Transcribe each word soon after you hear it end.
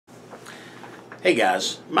Hey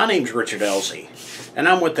guys, my name's Richard Elsey, and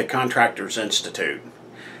I'm with the Contractors Institute.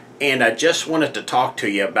 And I just wanted to talk to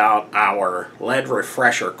you about our lead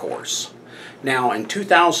refresher course. Now, in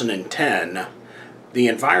 2010, the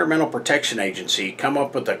Environmental Protection Agency come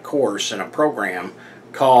up with a course and a program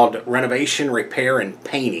called Renovation, Repair, and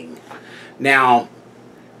Painting. Now,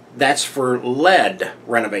 that's for lead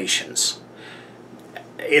renovations.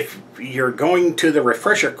 If you're going to the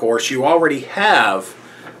refresher course, you already have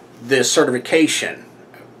this certification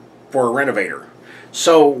for a renovator.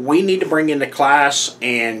 So we need to bring into class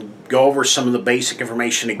and go over some of the basic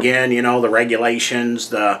information again, you know, the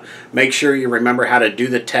regulations, make sure you remember how to do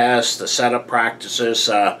the tests, the setup practices,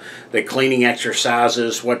 the cleaning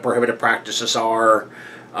exercises, what prohibited practices are,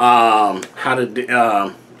 how to do,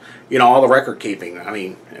 you know, all the record keeping. I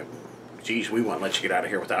mean, geez, we won't let you get out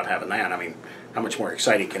of here without having that. I mean, how much more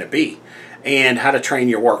exciting can it be? And how to train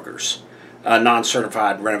your workers.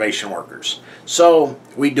 Non-certified renovation workers. So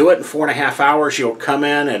we do it in 4.5 hours. You'll come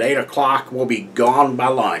in at 8 o'clock. We'll be gone by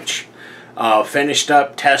lunch. Finished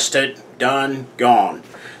up, tested, done, gone.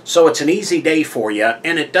 So it's an easy day for you,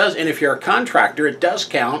 and it does. And if you're a contractor, it does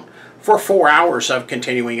count for 4 hours of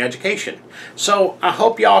continuing education. So I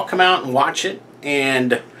hope y'all come out and watch it,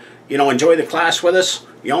 and enjoy the class with us.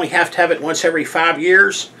 You only have to have it once every 5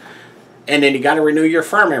 years, and then you got to renew your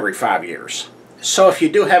firm every 5 years. So if you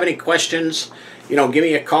do have any questions, give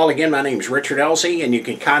me a call. Again, my name is Richard Elsey, and you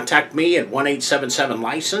can contact me at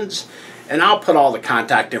 1-877-LICENSE, and I'll put all the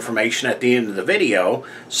contact information at the end of the video.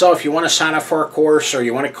 So if you want to sign up for a course or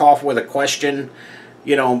you want to call with a question,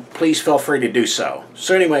 please feel free to do so.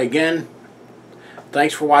 So anyway, again,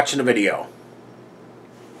 thanks for watching the video.